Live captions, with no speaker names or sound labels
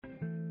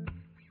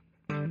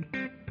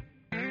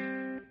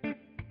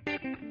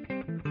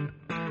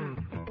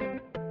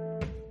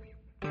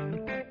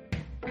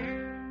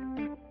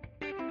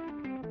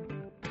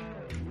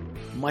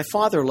My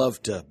father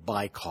loved to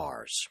buy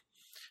cars.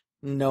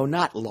 No,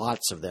 not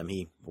lots of them.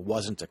 He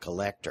wasn't a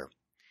collector.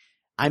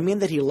 I mean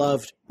that he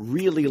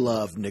really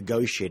loved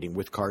negotiating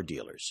with car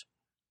dealers.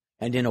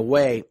 And in a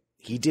way,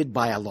 he did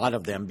buy a lot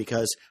of them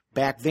because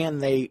back then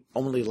they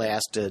only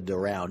lasted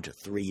around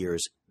 3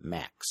 years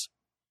max.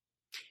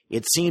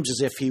 It seems as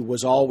if he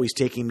was always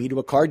taking me to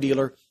a car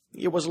dealer.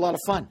 It was a lot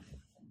of fun.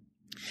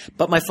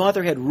 But my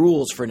father had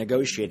rules for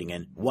negotiating,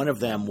 and one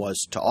of them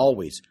was to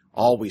always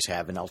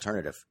have an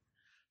alternative.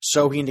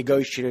 So he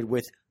negotiated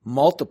with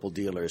multiple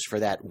dealers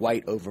for that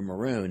white over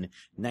maroon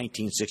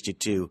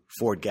 1962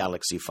 Ford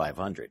Galaxie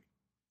 500.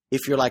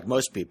 If you're like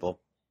most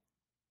people,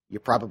 you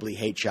probably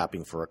hate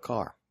shopping for a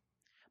car.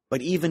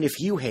 But even if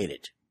you hate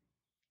it,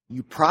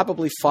 you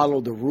probably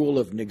follow the rule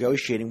of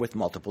negotiating with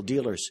multiple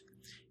dealers.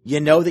 You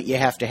know that you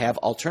have to have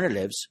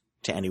alternatives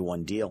to any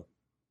one deal.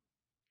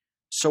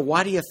 So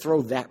why do you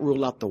throw that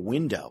rule out the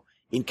window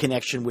in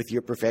connection with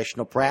your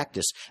professional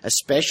practice,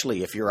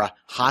 especially if you're a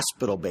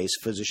hospital-based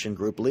physician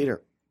group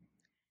leader?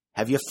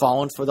 Have you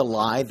fallen for the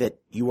lie that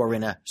you are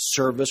in a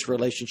service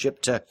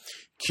relationship to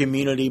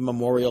Community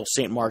Memorial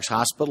St. Mark's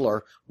Hospital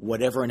or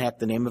whatever in heck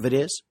the name of it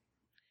is?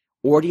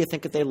 Or do you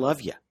think that they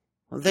love you?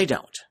 Well, they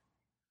don't.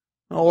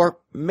 Or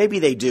maybe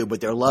they do,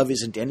 but their love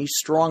isn't any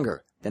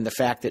stronger than the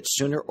fact that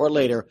sooner or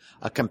later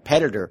a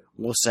competitor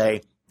will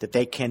say that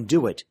they can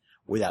do it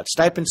without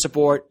stipend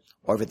support,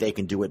 or that they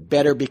can do it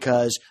better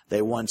because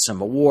they won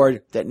some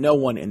award that no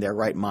one in their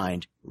right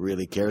mind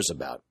really cares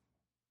about.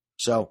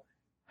 So,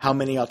 how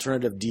many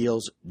alternative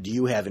deals do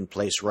you have in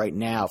place right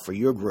now for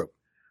your group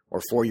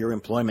or for your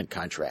employment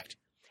contract?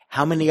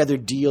 How many other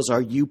deals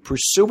are you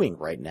pursuing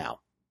right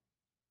now?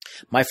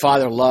 My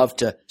father loved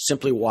to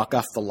simply walk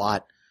off the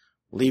lot,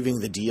 leaving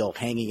the deal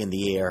hanging in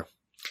the air.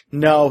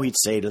 No, he'd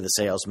say to the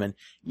salesman,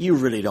 you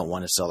really don't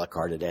want to sell a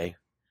car today.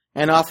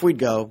 And off we'd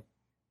go,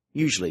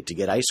 usually to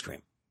get ice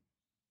cream.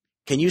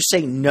 Can you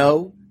say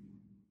no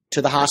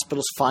to the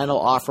hospital's final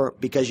offer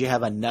because you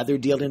have another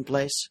deal in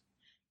place?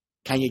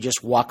 Can you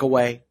just walk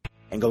away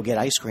and go get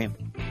ice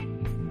cream?